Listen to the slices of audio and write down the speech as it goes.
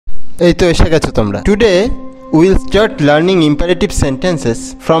এই তো এসে গেছো তোমরা। Today we'll start learning imperative sentences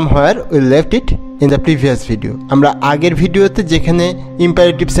from where we left it in the previous video. আমরা আগের ভিডিওতে যেখানে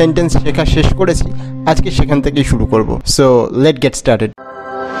imperative sentence শেখা শেষ করেছি আজকে সেখান থেকেই শুরু করব। So let's get started.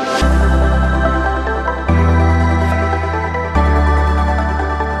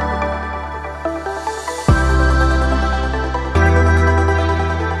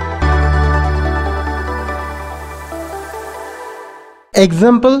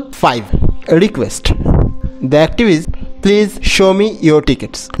 Example 5. Request. The active is please show me your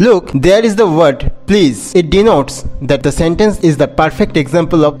tickets. Look, there is the word please. It denotes that the sentence is the perfect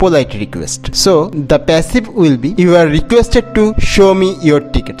example of polite request. So the passive will be you are requested to show me your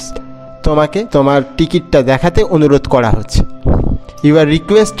tickets. তোমাকে তোমার টিকিটটা দেখাতে অনুরোধ করা হচ্ছে। You are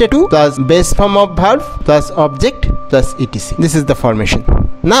requested to plus base form of verb plus object plus etc. This is the formation.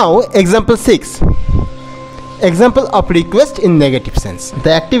 Now example 6. Example of request in negative sense.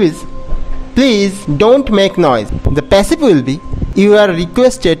 The active is please don't make noise. The passive will be you are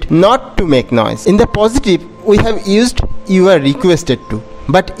requested not to make noise. In the positive we have used you are requested to,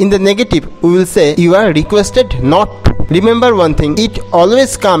 but in the negative we will say you are requested not to. Remember one thing, it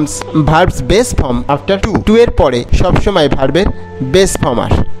always comes verb's base form after to এর পরে সবসময় ভার্বের base form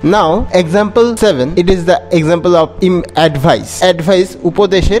আসে। Now example 7, it is the example of advice. Advice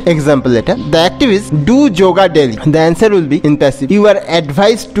উপদেশের example এটা। The active is do yoga daily. The answer will be in passive you are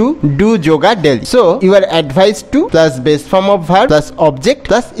advised to do yoga daily. So you are advised to plus base form of verb plus object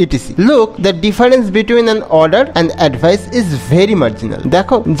plus etc. Look, the difference between an order and advice is very marginal.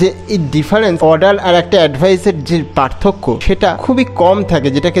 দেখো যে এই difference order আর একটা অ্যাডভাইসের যে পার্থক্য সেটা খুবই কম থাকে,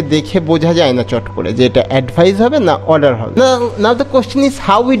 যেটাকে দেখে বোঝা যায় না চট করে যে এটা অ্যাডভাইস হবে না অর্ডার হবে। Now the question is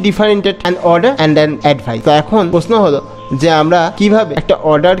how we differentiate an order and an advice. তো এখন প্রশ্ন হলো যে আমরা কিভাবে একটা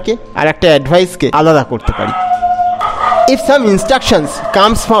অর্ডারকে আর একটা অ্যাডভাইসকে আলাদা করতে পারি। If some instructions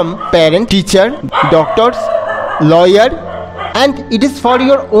comes from parent, teacher, doctors, lawyer and it is for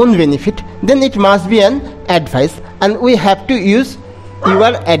your own benefit, then it must be an advice and we have to use you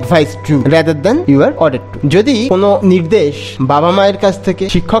are advised to rather than you are ordered to. যদি কোনো নির্দেশ বাবা মায়ের কাছ থেকে,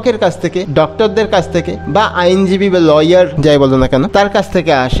 শিক্ষকের কাছ থেকে, ডক্টরদের কাছ থেকে বা আইনজীবী বা লয়ার যাই বলো না কেন তার কাছ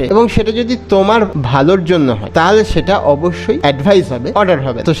থেকে আসে এবং সেটা যদি তোমার ভালোর জন্য হয় তাহলে সেটা অবশ্যই অ্যাডভাইস হবে, অর্ডার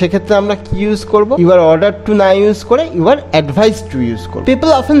হবে। তো সেক্ষেত্রে আমরা কি ইউজ করব? ইউ আর অর্ডার টু না ইউজ করে you are advised to use করব।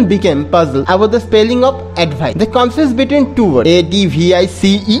 People often became puzzled about the spelling of advice. They confuse between two words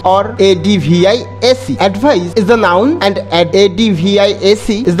advice or advice. Advice is the noun and advice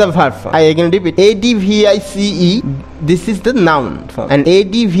is the verb form. I again repeat, advice this is the noun form and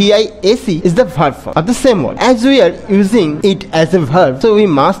advice is the verb form of the same word. As we are using it as a verb, so we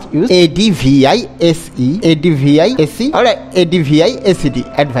must use advice or advised,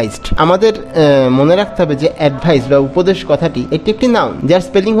 advised. আমাদের মনে রাখতে হবে যে advice বা উপদেশ কথাটি এটি একটি নাউন যার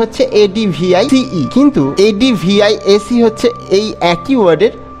স্পেলিং হচ্ছে advice, কিন্তু advice হচ্ছে এই একই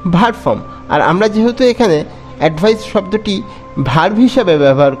ওয়ার্ডের ভার্ব ফর্ম। আর আমরা যেহেতু এখানে অ্যাডভাইস শব্দটি ভার্ব হিসাবে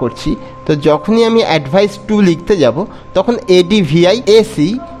ব্যবহার করছি, তো যখনই আমি অ্যাডভাইস টু লিখতে যাব তখন advice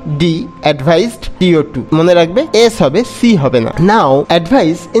ডি অ্যাডভাইসড do2 মনে রাখবে, এস হবে সি হবে না। নাও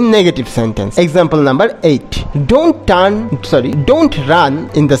advice in negative sentence. Example number 8, don't run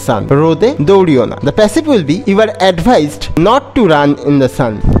in the sun. রোদে দৌড়িও না। The passive will B U are advised not to run in the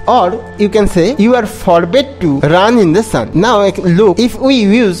sun or you can say you are forbid to run in the sun. Now look, if we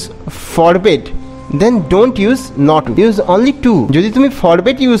use forbid then don't use not to, use only to. যদি তুমি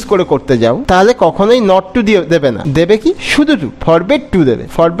forbid use করে করতে যাও তাহলে কখনোই not to দেবে না, দেবে কি শুধু to, forbid to দেবে।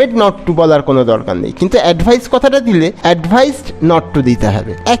 forbid not to বলার কোনো দরকার নেই, কিন্তু অ্যাডভাইস কথাটা দিলে advised not to দিতে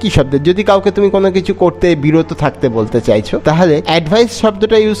হবে একই শব্দের। যদি কাউকে তুমি কোনো কিছু করতে বিরত থাকতে বলতে চাইছো তাহলে অ্যাডভাইস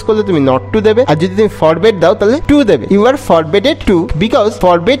শব্দটা ইউজ করলে তুমি not to দেবে, আর যদি তুমি forbid দাও তাহলে to দেবে। you are forbidden to because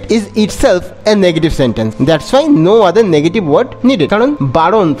forbid is itself a negative sentence, that's why no other negative word needed. কারণ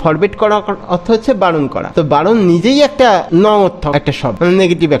বারণ, forbid করা অর্থ হচ্ছে বারণ করা, তো বারণ নিজেই একটা নঅর্থক একটা শব্দ, মানে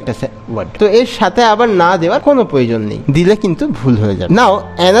নেগেটিভ একটা ওয়ার্ড, তো এর সাথে আবার না দেওয়ার কোনো প্রয়োজন নেই, দিলে কিন্তু ভুল হয়ে যাবে। নাও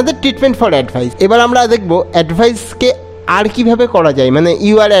অ্যানাদার ট্রিটমেন্ট ফর অ্যাডভাইস। এবার আমরা দেখবো অ্যাডভাইসকে আর কিভাবে করা যায়, মানে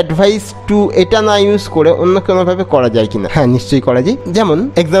ইউ আর অ্যাডভাইস টু এটা না ইউজ করে অন্য কোনোভাবে করা যায় কিনা। হ্যাঁ, নিশ্চয়ই করা যায়। যেমন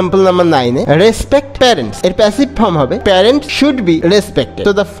এক্সাম্পল নাম্বার 9 এ রেসপেক্ট প্যারেন্টস, এর প্যাসিভ ফর্ম হবে প্যারেন্টস শুড বি রেসপেক্টেড।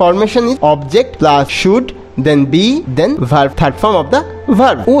 তো the formation is object plus should then be then verb, third form of the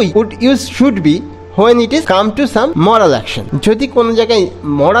verb. We would use should be when it is come to some moral action. যদি কোনো জায়গায়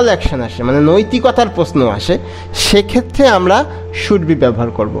moral action আসে মানে নৈতিকতার প্রশ্ন আসে সেক্ষেত্রে আমরা should be ব্যবহার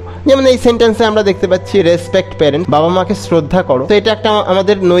করব। যেমন এই সেন্টেন্সে আমরা দেখতে পাচ্ছি রেসপেক্ট প্যারেন্ট, বাবা মাকে শ্রদ্ধা করো, তো এটা একটা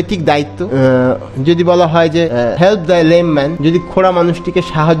আমাদের নৈতিক দায়িত্ব। যদি বলা হয় যে হেল্প দ্য লেম ম্যান, যদি খোড়া মানুষটিকে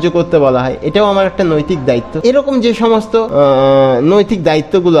সাহায্য করতে বলা হয় এটাও আমার একটা নৈতিক দায়িত্ব। এরকম যে সমস্ত নৈতিক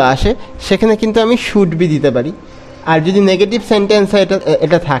দায়িত্বগুলো আসে সেখানে কিন্তু আমি শুড বি দিতে পারি। আর যদি নেগেটিভ সেন্টেন্সে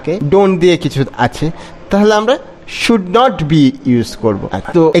এটা থাকে ডোন্ট দিয়ে কিছু আছে তাহলে আমরা শুড নট বি ইউজ করব।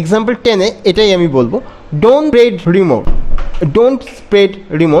 তো এক্সাম্পল 10-এ এটাই আমি বলবো, ডোন্ট স্প্রেড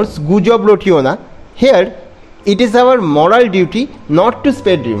রিমোর্স, গুজব রটিও না। Hair it is our moral duty not to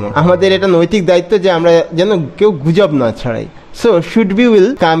spread remorse, আমাদের এটা নৈতিক দায়িত্ব যে আমরা যেন কেউ গুজব না ছড়াই। So should be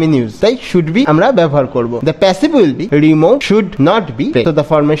will come in use, তাই should be আমরা ব্যবহার করব। The passive will be remote, should not be, so the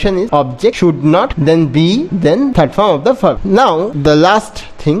formation is object should not, then be, then third form of the verb. Now the last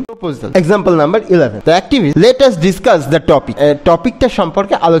thing, proposal. Example number 11. The active is let us discuss the topic. টপিকটা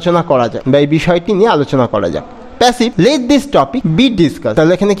সম্পর্কে আলোচনা করা যায় বা এই বিষয়টি নিয়ে আলোচনা করা যায়। Passive, let this topic B discuss,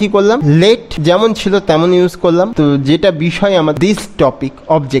 তাহলে এখানে কি করলাম, লেট যেমন ছিল তেমন ইউজ করলাম। তো যেটা বিষয় আমার দিস টপিক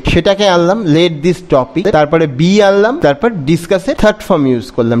অবজেক্ট সেটাকে আনলাম, লেট দিস টপিক, তারপরে বি আনলাম, তারপর ডিসকাসের থার্ড ফর্ম ইউজ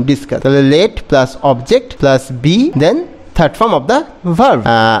করলাম ডিসকাস, তাহলে let plus object plus B then third form of the verb.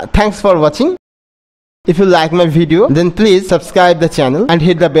 Thanks for watching. If you like my video then please subscribe the channel and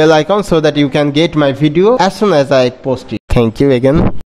hit the bell icon so that you can get my video as soon as I post it. Thank you again.